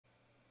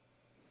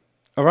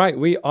All right,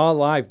 we are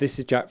live. This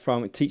is Jack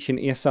from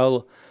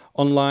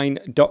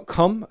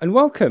teachingeslonline.com and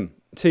welcome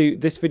to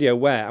this video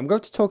where I'm going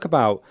to talk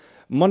about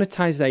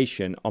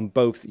monetization on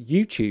both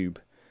YouTube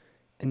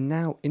and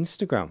now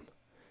Instagram.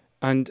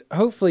 And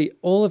hopefully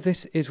all of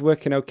this is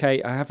working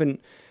okay. I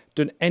haven't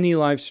done any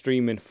live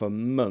streaming for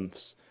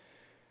months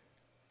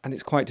and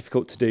it's quite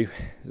difficult to do.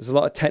 There's a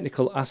lot of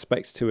technical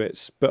aspects to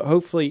it, but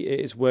hopefully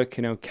it is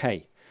working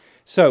okay.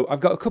 So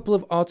I've got a couple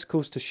of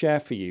articles to share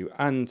for you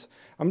and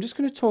I'm just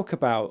going to talk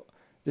about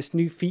this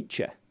new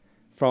feature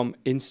from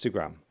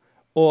Instagram,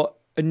 or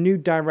a new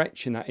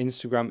direction that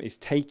Instagram is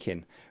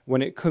taking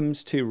when it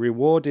comes to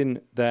rewarding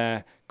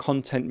their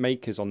content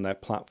makers on their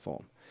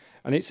platform.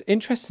 And it's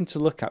interesting to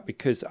look at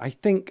because I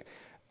think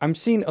I'm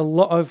seeing a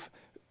lot of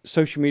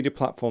social media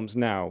platforms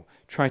now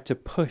try to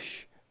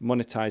push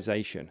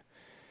monetization.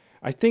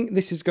 I think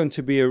this is going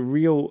to be a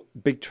real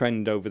big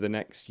trend over the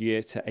next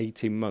year to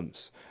 18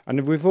 months.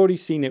 And we've already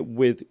seen it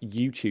with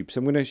YouTube. So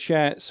I'm going to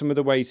share some of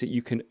the ways that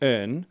you can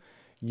earn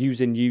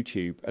using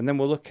YouTube, and then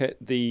we'll look at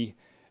the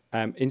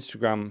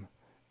Instagram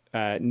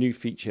new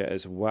feature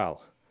as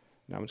well.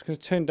 Now I'm just going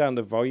to turn down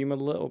the volume a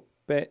little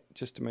bit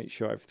just to make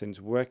sure everything's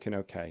working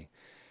okay.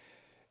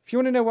 If you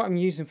want to know what I'm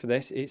using for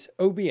this, it's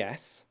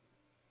OBS,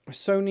 a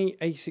Sony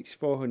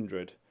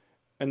a6400,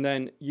 and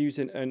then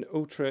using an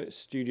Ultra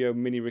Studio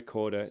mini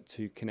recorder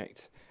to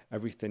connect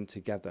everything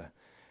together.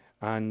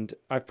 And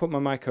I've put my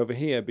mic over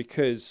here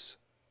because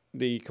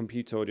the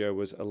computer audio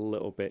was a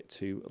little bit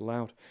too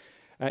loud.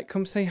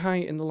 Come say hi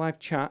in the live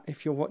chat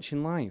if you're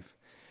watching live.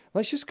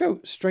 Let's just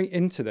go straight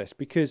into this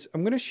because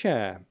I'm going to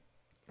share,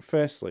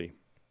 firstly,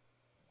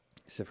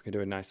 see if I can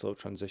do a nice little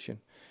transition.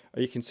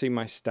 You can see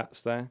my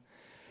stats there.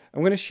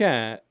 I'm going to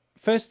share,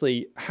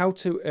 firstly, how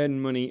to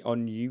earn money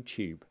on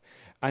YouTube.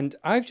 And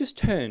I've just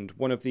turned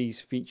one of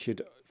these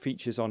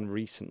features on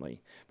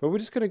recently, but we're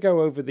just going to go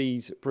over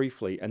these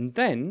briefly. And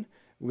then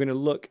we're going to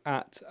look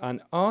at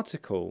an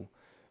article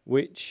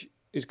which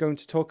is going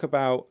to talk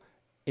about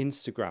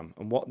Instagram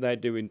and what they're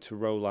doing to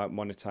roll out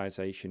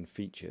monetization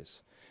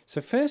features.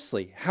 So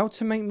firstly, how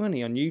to make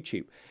money on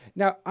YouTube.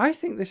 Now, I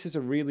think this is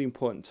a really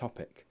important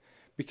topic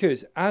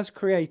because as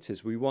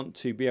creators, we want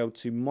to be able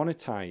to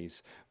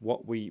monetize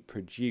what we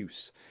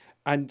produce.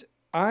 And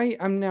I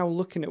am now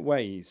looking at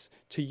ways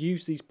to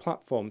use these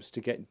platforms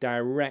to get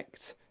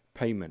direct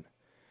payment.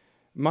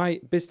 My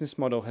business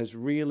model has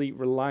really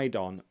relied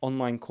on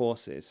online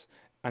courses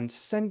and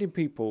sending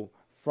people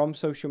from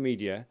social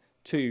media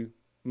to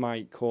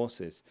my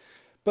courses.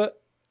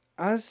 But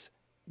as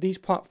these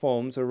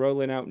platforms are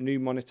rolling out new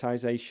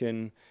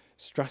monetization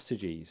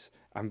strategies,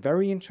 I'm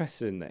very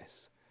interested in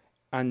this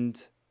and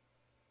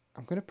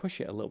I'm going to push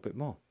it a little bit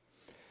more.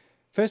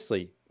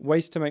 Firstly,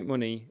 ways to make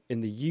money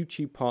in the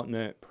YouTube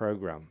Partner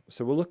Program.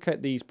 So we'll look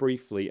at these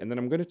briefly and then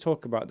I'm going to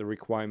talk about the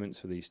requirements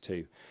for these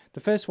two. The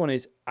first one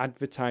is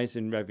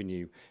advertising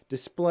revenue,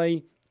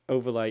 display,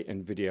 overlay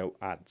and video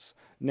ads.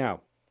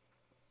 Now,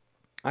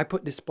 I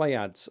put display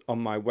ads on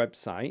my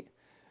website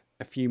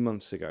a few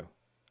months ago,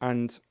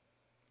 and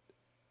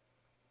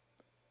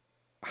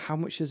how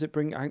much does it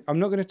bring? I'm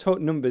not going to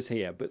talk numbers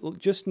here, but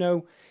just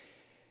know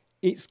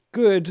it's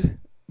good,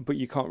 but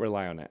you can't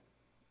rely on it.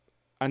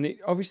 And it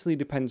obviously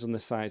depends on the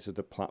size of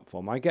the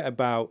platform. I get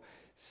about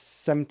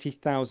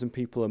 70,000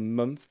 people a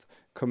month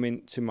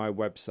coming to my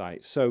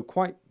website, so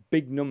quite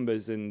big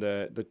numbers in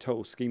the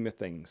total scheme of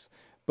things.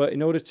 But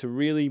in order to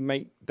really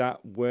make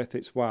that worth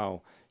its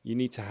while, you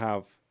need to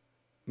have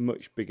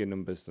much bigger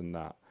numbers than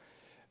that.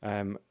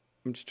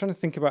 I'm just trying to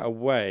think about a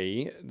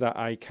way that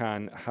I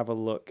can have a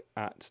look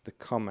at the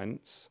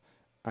comments.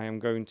 I am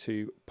going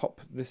to pop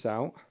this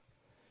out.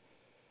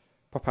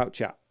 Pop out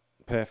chat.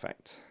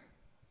 Perfect.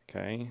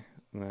 Okay.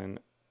 And then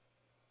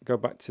go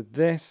back to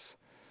this.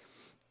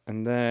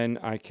 And then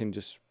I can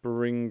just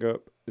bring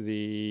up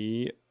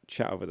the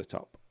chat over the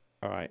top.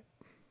 All right.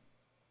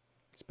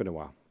 It's been a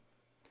while.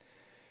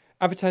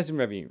 Advertising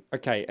revenue.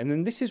 Okay. And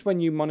then this is when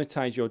you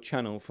monetize your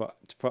channel for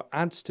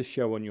ads to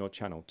show on your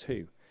channel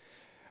too.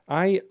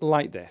 I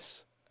like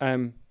this.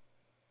 I've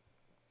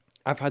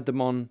had them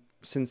on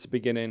since the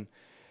beginning.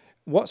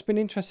 What's been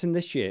interesting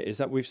this year is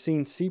that we've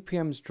seen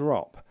CPMs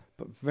drop,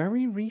 but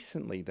very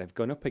recently they've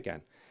gone up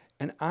again.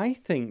 And I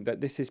think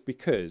that this is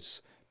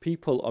because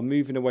people are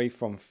moving away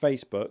from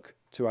Facebook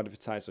to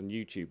advertise on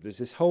YouTube. There's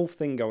this whole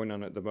thing going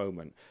on at the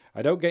moment.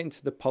 I don't get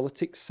into the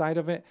politics side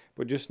of it,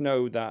 but just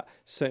know that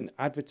certain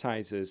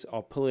advertisers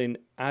are pulling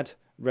ad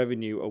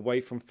revenue away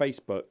from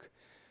Facebook,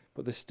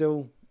 but they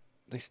still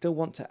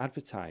want to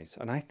advertise.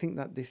 And I think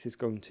that this is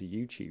going to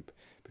YouTube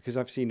because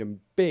I've seen a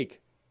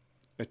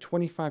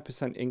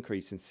 25%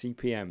 increase in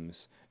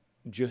CPMs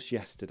just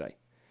yesterday.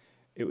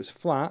 It was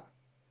flat,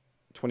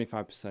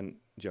 25%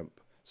 jump.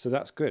 So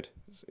that's good.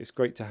 It's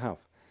great to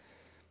have.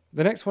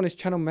 The next one is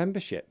channel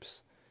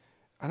memberships.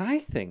 And I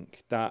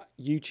think that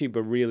YouTube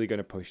are really going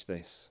to push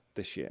this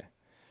year.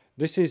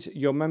 This is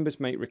your members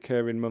make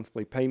recurring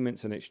monthly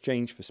payments in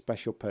exchange for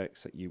special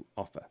perks that you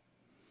offer.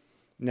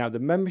 Now, the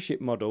membership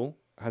model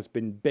has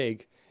been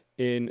big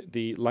in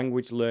the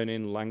language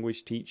learning,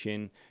 language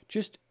teaching,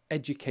 just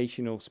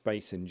educational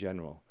space in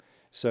general.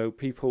 So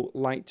people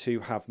like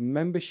to have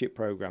membership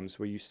programs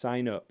where you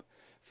sign up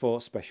for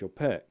special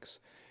perks.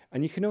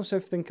 And you can also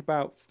think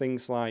about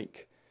things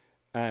like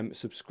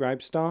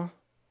Subscribestar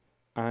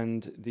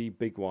and the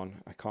big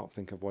one, I can't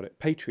think of what it,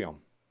 Patreon,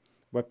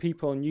 where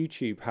people on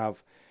YouTube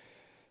have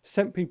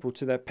sent people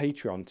to their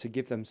Patreon to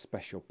give them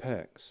special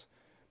perks.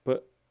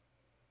 But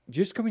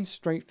just going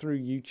straight through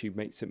YouTube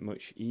makes it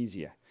much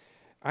easier.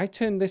 I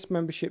turned this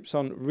memberships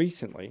on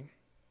recently,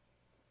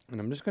 and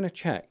I'm just going to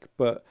check,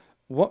 but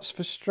what's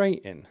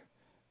frustrating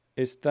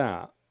is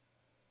that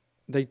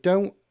they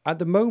don't, at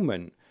the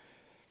moment,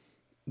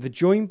 the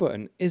join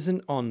button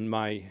isn't on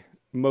my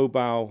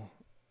mobile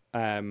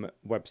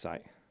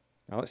website.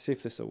 Now let's see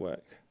if this will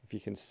work, if you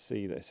can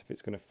see this, if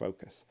it's going to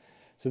focus.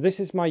 So this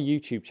is my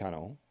YouTube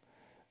channel.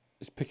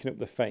 It's picking up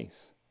the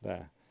face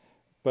there.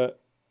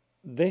 But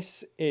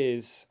this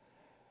is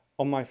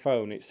on my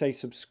phone. It says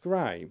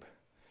subscribe,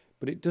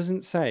 but it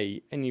doesn't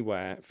say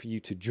anywhere for you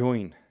to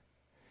join.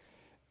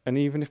 And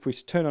even if we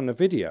turn on a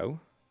video,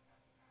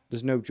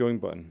 there's no join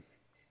button.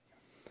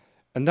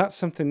 And that's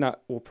something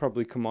that will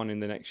probably come on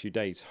in the next few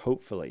days,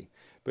 hopefully.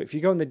 But if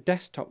you go on the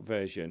desktop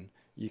version,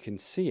 you can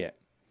see it.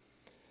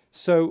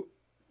 So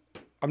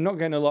I'm not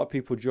getting a lot of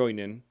people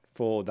joining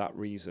for that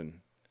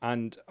reason.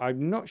 And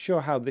I'm not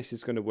sure how this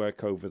is going to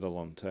work over the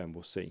long term.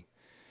 We'll see.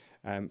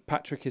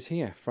 Patrick is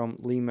here from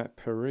Lima,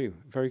 Peru.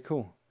 Very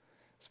cool.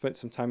 Spent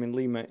some time in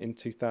Lima in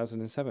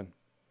 2007.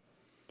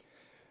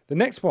 The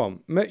next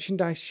one,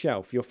 merchandise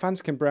shelf. Your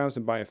fans can browse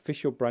and buy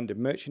official branded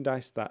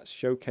merchandise that's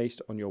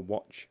showcased on your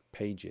watch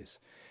pages.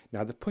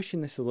 Now they're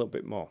pushing this a little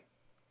bit more.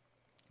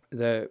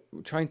 They're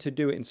trying to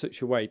do it in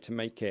such a way to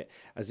make it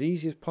as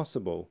easy as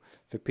possible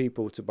for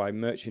people to buy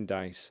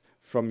merchandise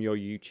from your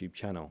YouTube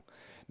channel.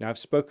 Now I've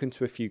spoken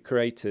to a few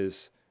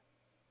creators.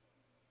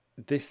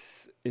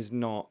 This is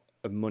not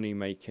a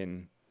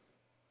money-making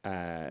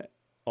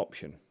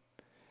option.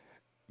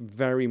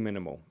 Very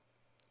minimal.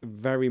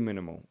 Very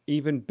minimal.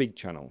 Even big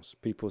channels,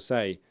 people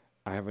say,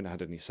 I haven't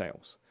had any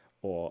sales,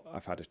 or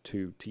I've had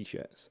 2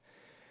 t-shirts.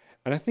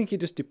 And I think it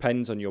just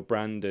depends on your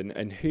brand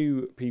and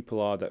who people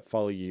are that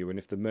follow you and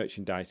if the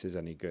merchandise is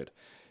any good.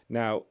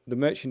 Now, the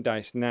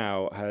merchandise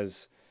now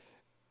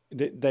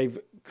they've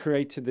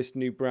created this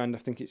new brand, I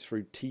think it's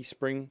through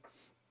Teespring,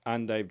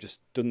 and they've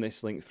just done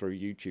this link through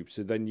YouTube.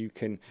 So then you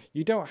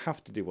don't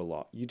have to do a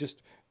lot. You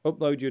just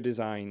upload your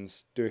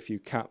designs, do a few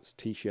caps,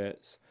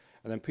 t-shirts,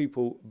 and then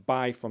people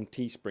buy from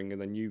Teespring,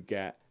 and then you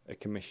get a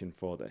commission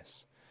for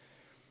this.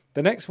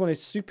 The next one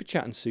is Super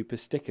Chat and Super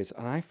Stickers,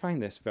 and I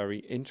find this very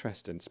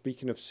interesting.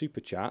 Speaking of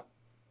Super Chat,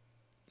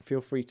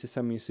 feel free to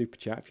send me a Super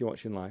Chat if you're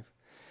watching live.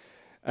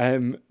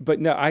 But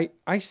no,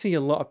 I see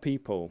a lot of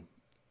people,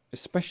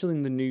 especially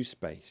in the news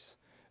space.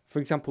 For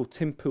example,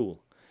 Tim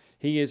Pool.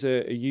 He is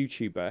a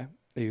YouTuber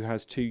who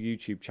has 2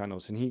 YouTube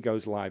channels, and he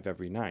goes live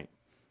every night.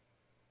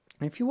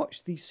 And if you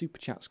watch these Super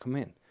Chats come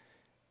in,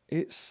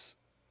 it's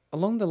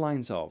along the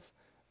lines of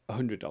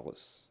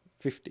 $100,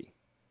 50,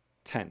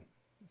 10,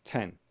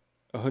 10,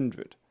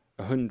 100,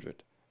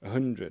 100,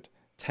 100,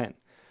 10.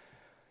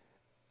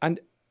 And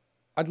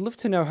I'd love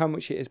to know how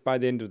much it is by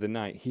the end of the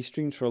night. He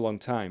streams for a long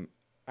time.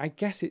 I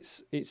guess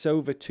it's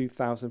over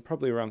 $2,000,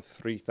 probably around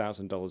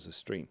 $3,000 a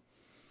stream.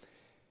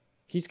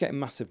 He's getting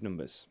massive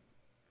numbers.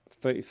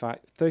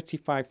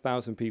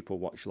 35,000 people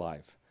watch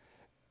live.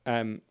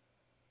 I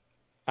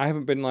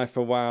haven't been live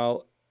for a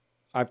while.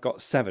 I've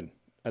got 7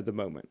 at the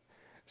moment.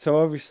 So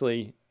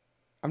obviously,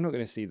 I'm not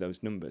going to see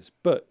those numbers.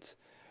 But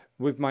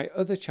with my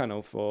other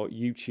channel for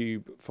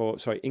YouTube,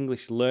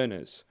 English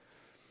learners,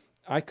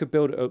 I could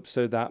build it up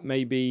so that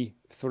maybe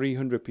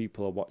 300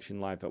 people are watching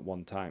live at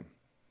one time.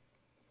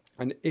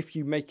 And if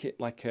you make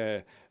it like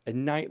a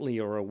nightly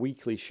or a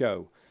weekly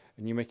show,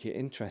 and you make it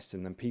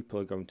interesting, then people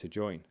are going to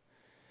join.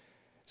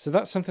 So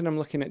that's something I'm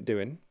looking at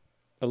doing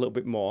a little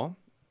bit more.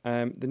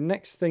 The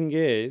next thing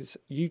is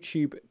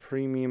YouTube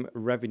Premium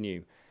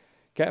revenue.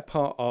 Get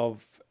part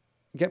of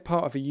a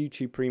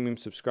YouTube Premium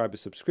subscriber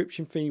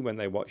subscription fee when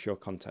they watch your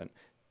content.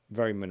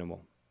 Very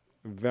minimal.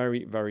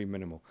 Very, very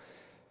minimal.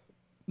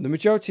 The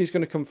majority is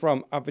going to come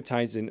from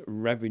advertising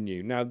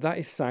revenue. Now, that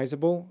is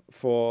sizable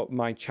for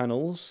my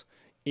channels.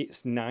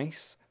 It's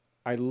nice.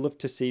 I love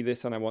to see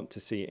this, and I want to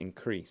see it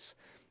increase.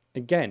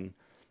 Again,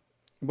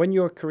 when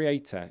you're a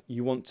creator,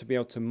 you want to be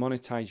able to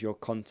monetize your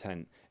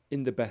content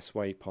in the best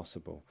way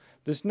possible.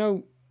 There's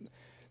no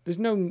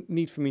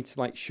need for me to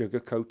like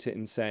sugarcoat it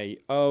and say,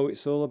 oh,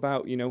 it's all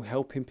about,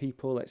 helping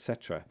people,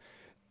 etc.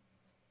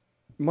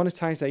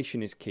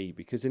 Monetization is key,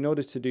 because in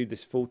order to do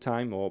this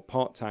full-time or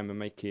part-time and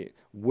make it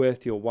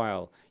worth your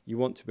while, you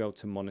want to be able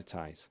to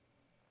monetize.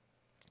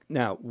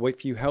 Now,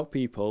 if you help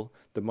people,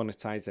 the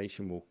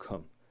monetization will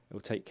come. It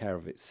will take care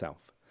of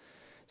itself.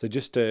 So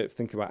just to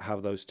think about how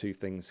those two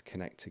things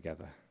connect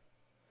together.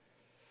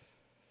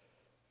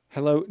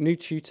 Hello, new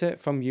tutor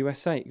from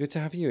USA. Good to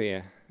have you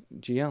here,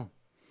 GL.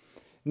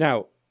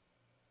 Now,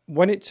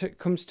 when it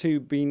comes to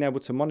being able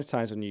to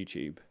monetize on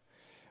YouTube,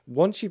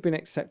 Once you've been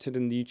accepted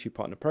in the YouTube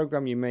Partner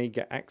Program, you may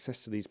get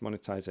access to these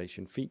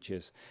monetization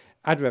features.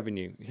 Ad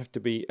revenue. You have to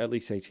be at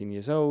least 18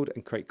 years old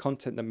and create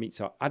content that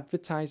meets our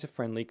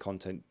advertiser-friendly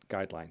content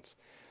guidelines.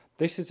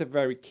 This is a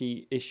very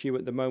key issue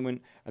at the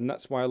moment, and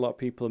that's why a lot of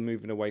people are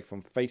moving away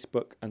from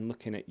Facebook and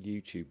looking at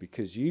YouTube,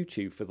 because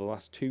YouTube for the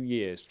last 2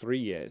 years, 3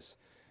 years,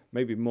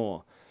 maybe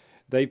more,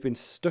 they've been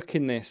stuck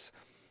in this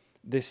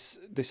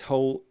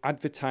whole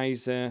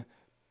advertiser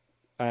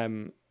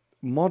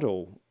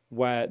model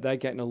where they're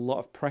getting a lot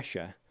of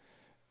pressure,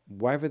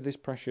 wherever this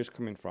pressure is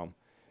coming from,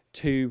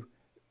 to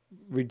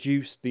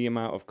reduce the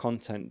amount of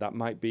content that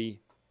might be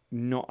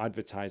not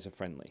advertiser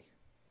friendly.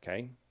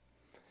 Okay,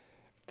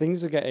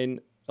 things are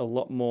getting a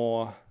lot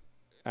more,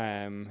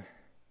 a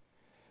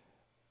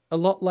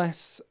lot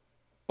less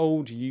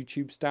old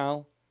YouTube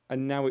style,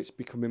 and now it's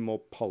becoming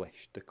more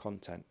polished, the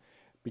content,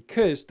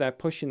 because they're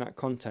pushing that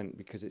content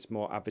because it's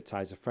more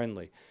advertiser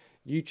friendly.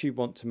 YouTube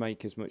want to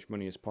make as much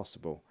money as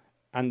possible,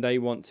 and they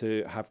want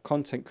to have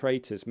content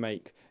creators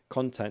make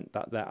content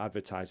that their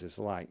advertisers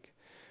like.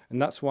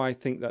 And that's why I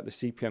think that the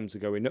CPMs are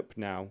going up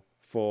now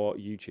for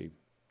YouTube.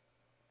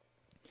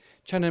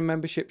 Channel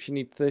memberships, you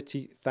need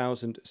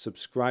 30,000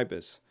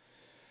 subscribers.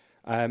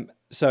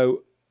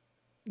 So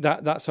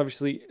that's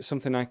obviously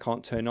something I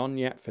can't turn on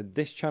yet for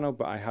this channel,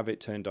 but I have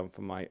it turned on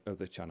for my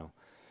other channel.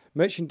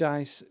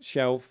 Merchandise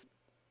shelf,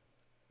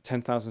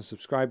 10,000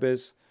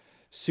 subscribers.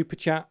 Super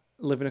Chat,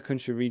 live in a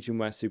country region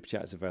where Super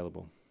Chat is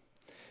available.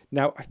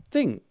 Now, I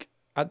think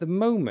at the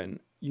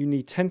moment you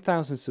need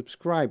 10,000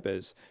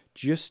 subscribers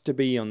just to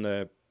be on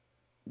the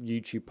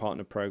YouTube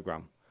Partner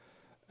Program.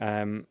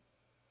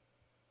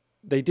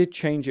 They did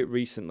change it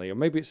recently, or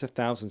maybe it's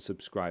 1,000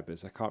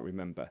 subscribers, I can't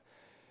remember,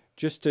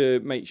 just to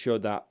make sure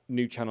that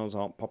new channels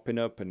aren't popping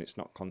up and it's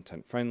not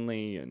content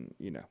friendly, and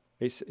you know,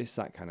 it's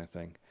that kind of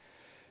thing.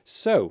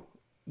 So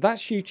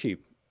that's YouTube.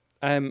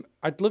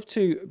 I'd love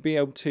to be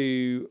able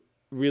to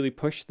really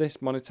push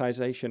this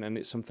monetization, and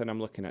it's something I'm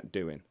looking at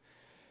doing.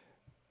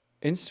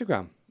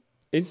 Instagram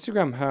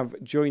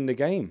have joined the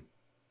game.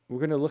 We're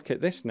going to look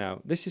at this now.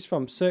 This is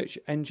from Search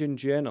Engine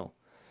Journal,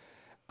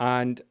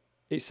 and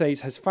it says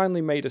has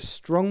finally made a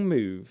strong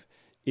move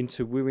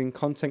into wooing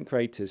content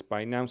creators by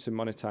announcing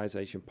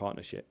monetization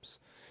partnerships.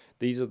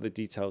 These are the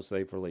details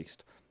they've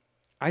released.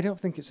 I don't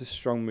think it's a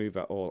strong move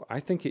at all. I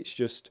think it's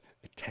just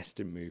a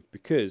testing move,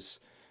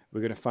 because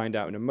we're going to find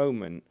out in a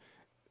moment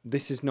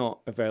this is not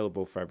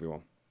available for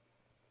everyone.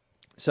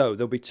 So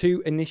there'll be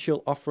 2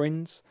 initial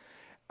offerings,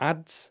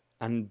 ads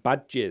and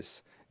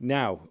badges.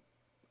 Now,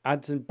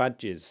 ads and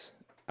badges.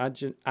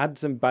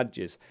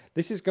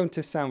 This is going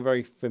to sound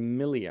very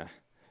familiar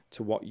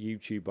to what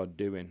YouTube are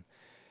doing.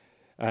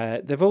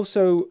 They've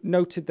also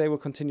noted they will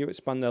continue to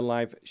expand their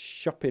live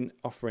shopping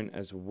offering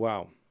as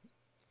well.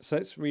 So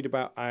let's read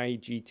about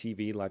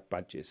IGTV live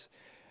badges.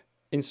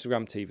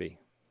 Instagram TV.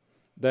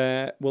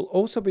 There will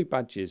also be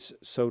badges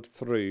sold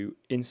through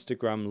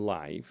Instagram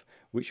Live,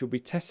 which will be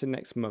tested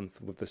next month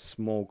with a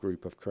small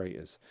group of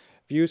creators.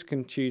 Viewers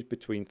can choose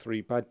between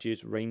 3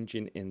 badges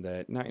ranging in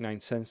the 99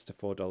 cents to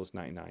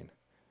 $4.99.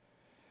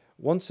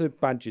 Once a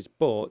badge is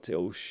bought, it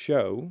will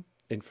show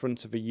in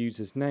front of a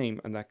user's name,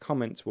 and their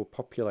comments will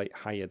populate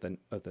higher than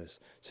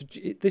others. So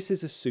this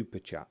is a super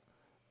chat.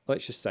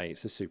 Let's just say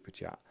it's a super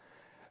chat.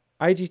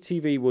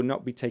 IGTV will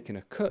not be taking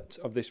a cut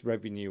of this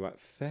revenue at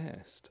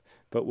first,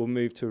 but will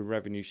move to a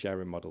revenue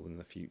sharing model in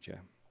the future.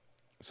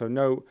 So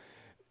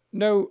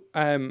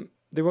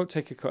they won't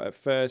take a cut at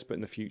first, but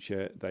in the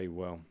future they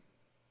will.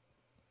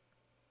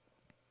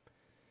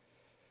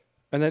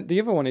 And then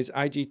the other one is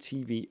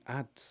IGTV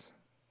ads.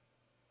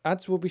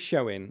 Ads will be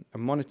showing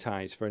and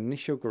monetized for an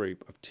initial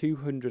group of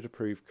 200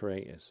 approved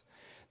creators.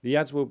 The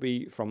ads will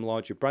be from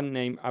larger brand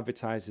name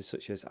advertisers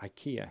such as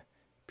IKEA,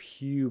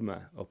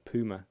 Puma,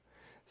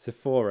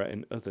 Sephora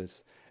and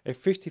others. A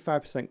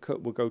 55%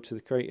 cut will go to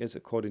the creators,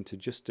 according to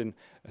Justin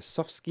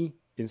Osofsky,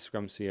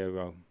 Instagram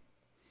COO.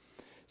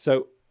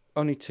 So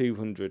only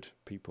 200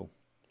 people.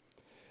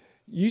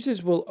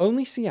 Users will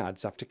only see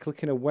ads after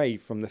clicking away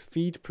from the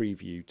feed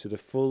preview to the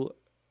full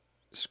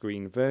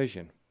screen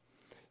version.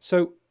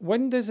 So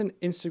when there's an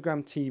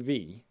Instagram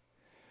TV,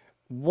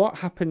 what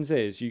happens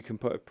is you can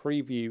put a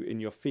preview in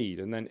your feed,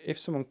 and then if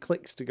someone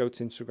clicks to go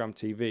to Instagram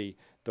TV,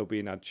 there'll be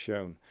an ad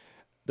shown.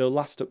 They'll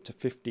last up to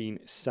 15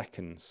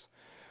 seconds.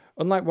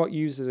 Unlike what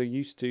users are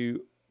used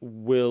to,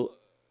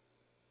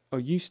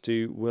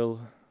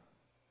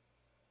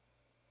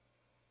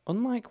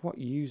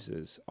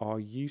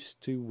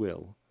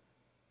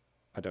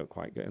 I don't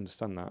quite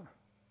understand that.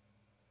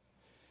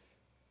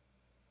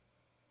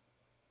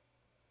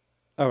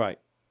 All right.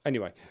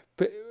 Anyway,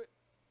 but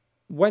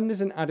when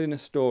there's an ad in a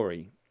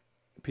story,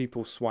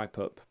 people swipe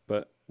up.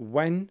 But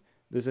when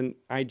there's an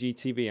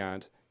IGTV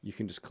ad, you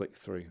can just click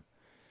through.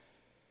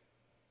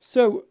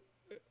 So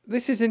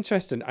this is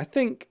interesting. I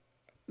think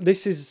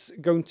this is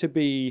going to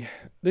be,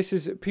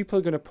 people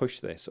are going to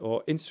push this,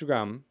 or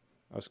Instagram.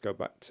 Let's go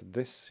back to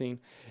this scene.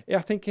 Yeah,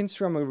 I think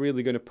Instagram are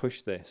really going to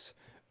push this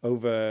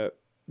over,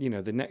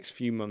 the next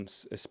few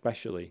months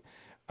especially.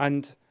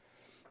 And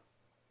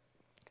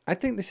I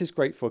think this is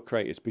great for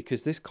creators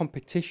because this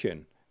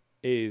competition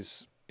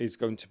is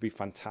going to be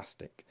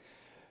fantastic.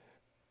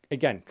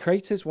 Again,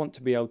 creators want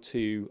to be able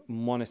to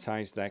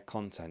monetize their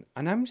content,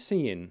 and I'm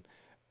seeing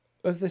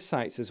other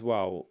sites as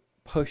well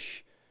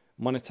push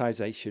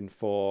monetization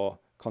for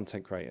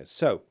content creators.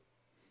 So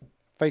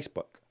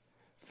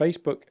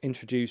Facebook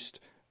introduced,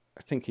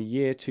 I think a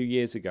year, 2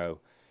 years ago,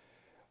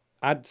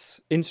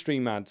 ads,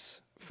 in-stream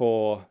ads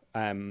for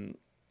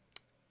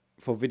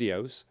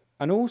videos,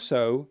 and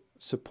also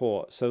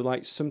support. So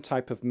like some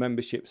type of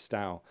membership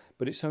style,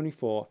 but it's only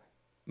for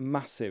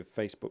massive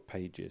Facebook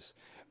pages.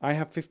 I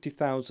have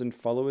 50,000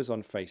 followers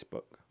on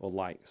Facebook, or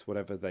likes,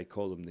 whatever they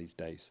call them these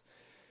days.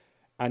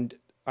 And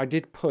I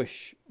did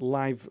push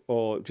live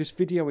or just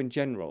video in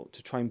general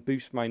to try and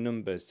boost my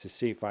numbers to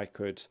see if I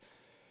could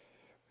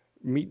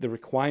meet the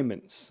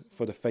requirements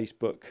for the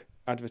Facebook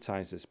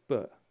advertisers,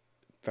 but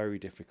very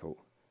difficult.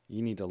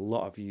 You need a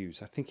lot of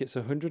views. I think it's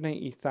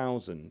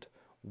 180,000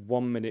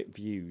 1-minute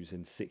views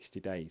in 60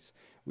 days,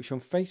 which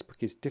on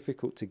Facebook is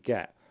difficult to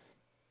get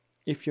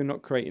if you're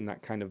not creating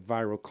that kind of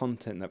viral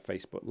content that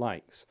Facebook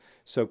likes.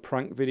 So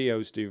prank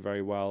videos do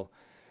very well.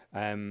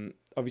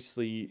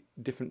 Obviously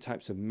different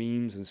types of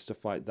memes and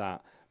stuff like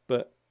that,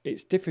 but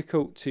it's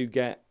difficult to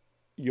get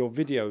your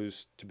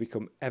videos to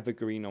become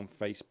evergreen on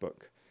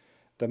Facebook.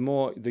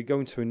 They go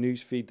into a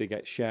news feed, they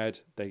get shared,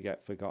 they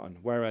get forgotten.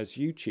 Whereas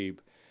YouTube,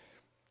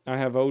 I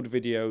have old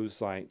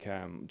videos like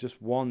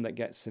just one that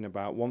gets in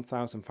about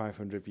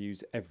 1,500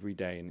 views every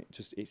day, and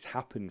it's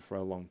happened for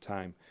a long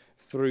time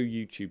through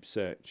YouTube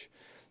search.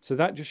 So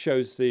that just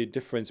shows the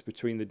difference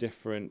between the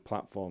different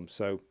platforms.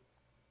 So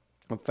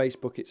on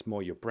Facebook, it's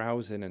more you're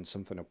browsing and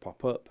something will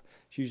pop up.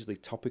 It's usually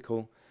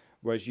topical.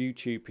 Whereas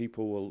YouTube,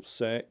 people will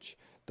search.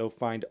 They'll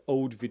find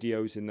old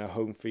videos in their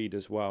home feed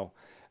as well.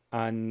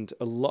 And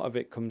a lot of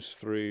it comes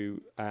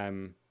through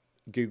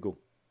Google.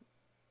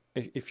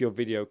 If your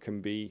video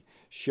can be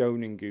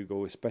shown in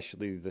Google,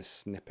 especially the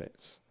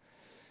snippets.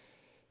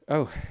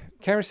 Oh,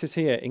 Keris is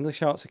here,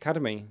 English Arts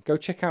Academy. Go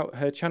check out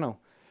her channel.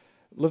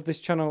 Love this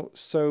channel.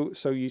 So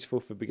useful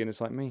for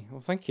beginners like me.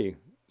 Well, thank you.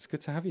 It's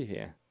good to have you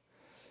here.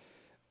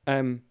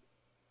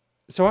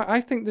 So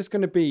I think there's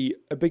going to be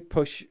a big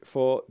push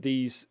for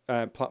these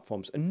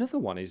platforms. Another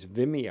one is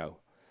Vimeo.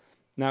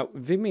 Now,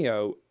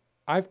 Vimeo,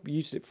 I've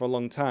used it for a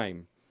long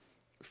time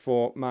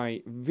for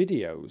my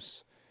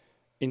videos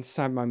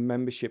inside my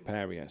membership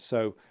area.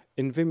 So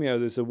in Vimeo,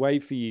 there's a way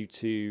for you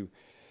to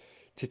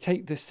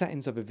take the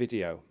settings of a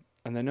video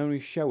and then only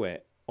show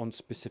it on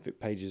specific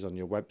pages on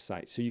your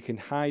website. So you can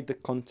hide the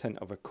content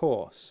of a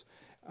course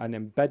and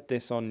embed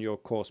this on your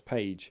course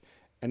page,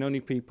 and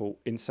only people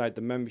inside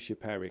the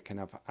membership area can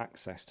have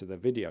access to the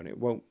video, and it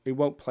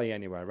won't play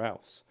anywhere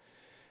else.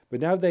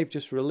 But now they've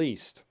just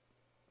released,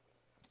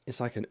 it's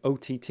like an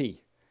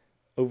OTT,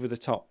 over the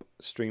top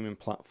streaming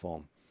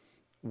platform,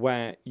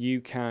 where you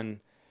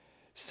can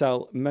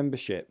sell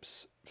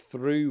memberships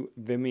through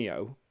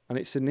Vimeo. And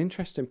it's an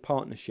interesting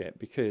partnership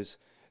because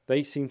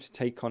they seem to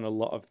take on a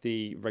lot of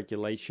the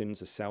regulations,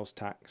 the sales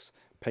tax,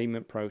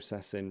 payment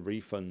processing,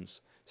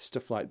 refunds,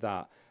 stuff like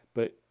that.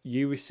 But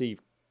you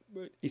receive,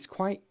 it's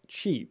quite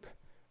cheap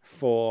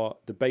for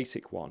the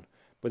basic one,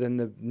 but then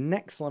the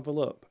next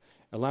level up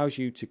allows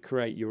you to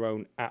create your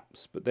own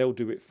apps, but they'll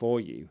do it for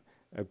you.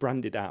 A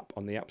branded app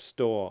on the App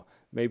Store,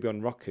 maybe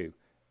on Roku.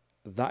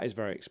 That is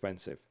very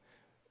expensive.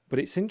 But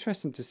it's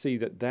interesting to see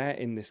that they're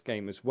in this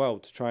game as well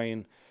to try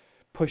and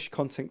push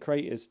content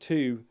creators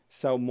to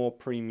sell more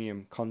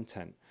premium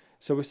content.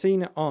 So we're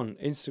seeing it on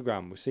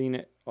Instagram. We're seeing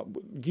it.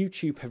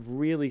 YouTube have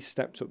really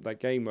stepped up their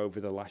game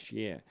over the last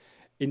year,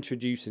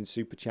 introducing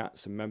super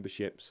chats and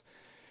memberships.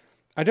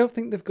 I don't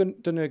think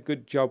they've done a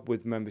good job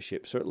with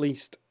memberships, or at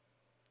least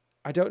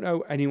I don't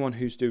know anyone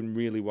who's doing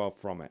really well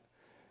from it.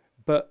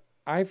 But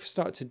I've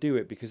started to do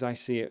it because I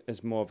see it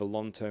as more of a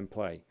long-term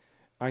play.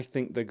 I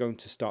think they're going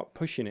to start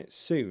pushing it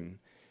soon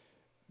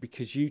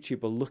because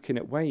YouTube are looking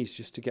at ways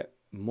just to get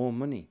more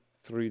money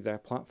through their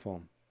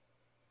platform.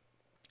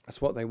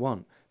 That's what they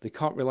want. They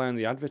can't rely on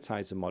the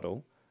advertiser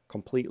model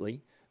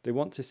completely. They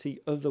want to see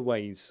other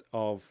ways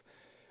of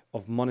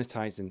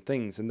monetizing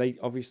things, and they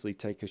obviously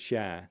take a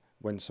share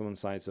when someone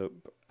signs up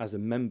as a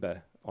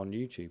member on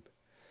YouTube.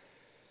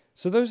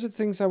 So those are the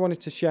things I wanted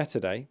to share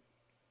today.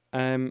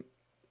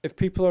 If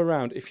people are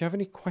around, if you have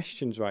any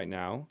questions right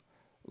now,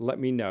 let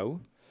me know.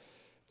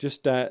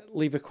 Just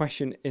leave a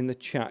question in the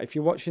chat. If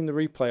you're watching the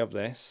replay of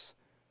this,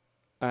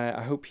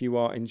 I hope you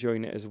are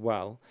enjoying it as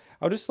well.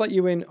 I'll just let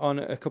you in on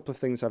a couple of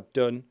things I've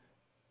done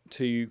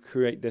to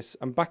create this.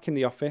 I'm back in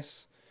the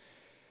office.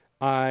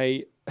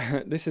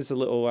 This is a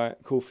little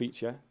cool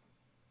feature.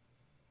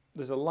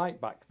 There's a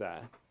light back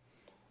there,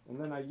 and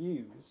then I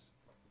see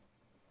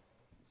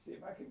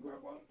if I can grab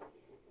one.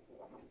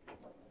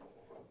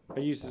 I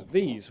use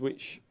these,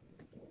 which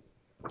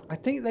I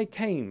think they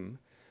came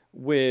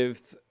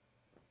with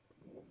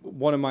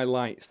one of my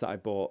lights that I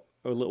bought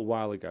a little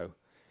while ago.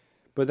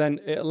 But then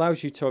it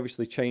allows you to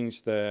obviously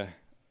change can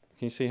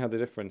you see how the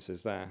difference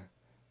is there?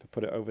 If I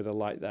put it over the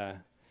light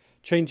there,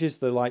 changes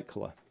the light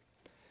color.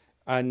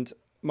 And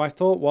my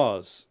thought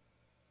was,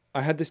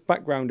 I had this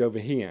background over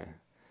here,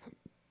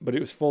 but it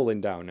was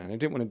falling down and I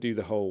didn't want to do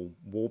the whole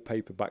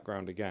wallpaper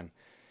background again.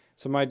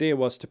 So my idea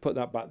was to put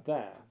that back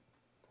there,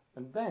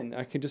 and then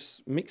I can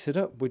just mix it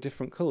up with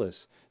different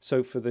colours.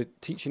 So for the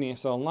Teaching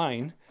ESL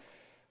Online,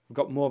 we've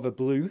got more of a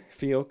blue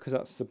feel because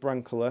that's the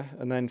brand colour.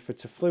 And then for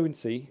To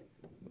Fluency,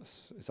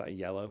 is that a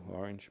yellow or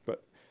orange?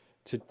 But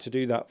to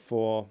do that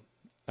for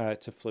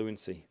To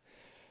Fluency,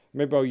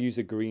 maybe I'll use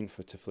a green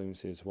for To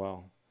Fluency as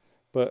well.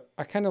 But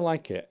I kind of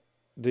like it.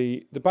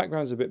 The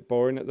background's a bit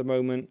boring at the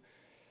moment.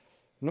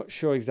 I'm not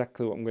sure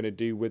exactly what I'm going to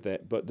do with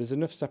it, but there's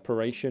enough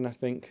separation, I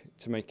think,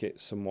 to make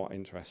it somewhat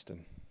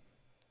interesting.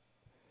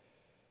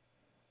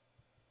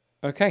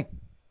 Okay,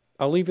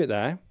 I'll leave it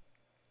there.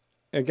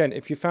 Again,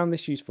 if you found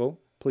this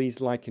useful,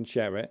 please like and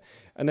share it.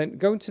 And then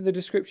go into the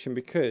description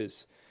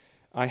because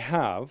I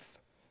have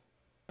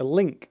a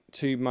link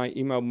to my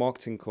email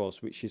marketing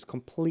course, which is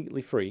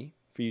completely free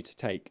for you to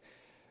take.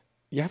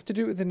 You have to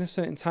do it within a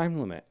certain time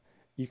limit.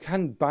 You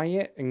can buy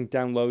it and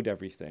download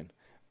everything,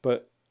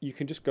 but you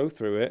can just go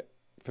through it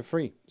for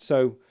free.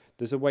 So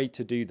there's a way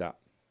to do that.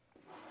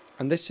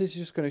 And this is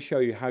just going to show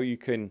you how you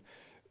can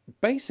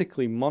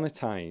basically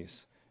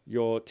monetize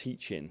your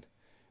teaching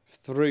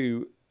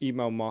through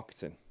email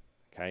marketing,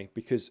 okay?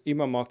 Because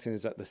email marketing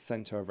is at the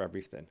center of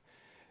everything.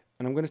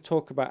 And I'm going to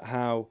talk about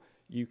how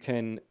you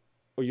can,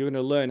 or you're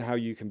going to learn how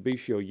you can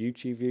boost your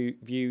YouTube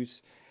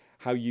views,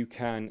 how you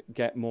can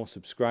get more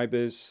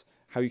subscribers,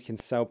 how you can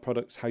sell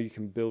products, how you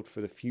can build for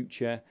the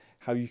future,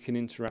 how you can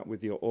interact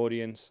with your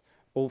audience,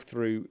 all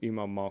through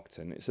email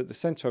marketing. It's at the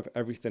center of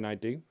everything I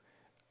do.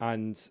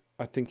 And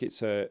I think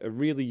it's a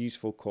really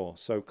useful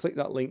course. So click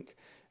that link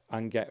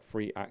and get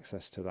free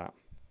access to that.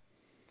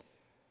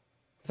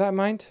 With that in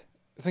mind,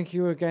 thank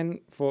you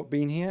again for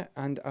being here,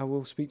 and I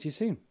will speak to you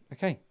soon.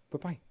 Okay,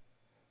 bye-bye.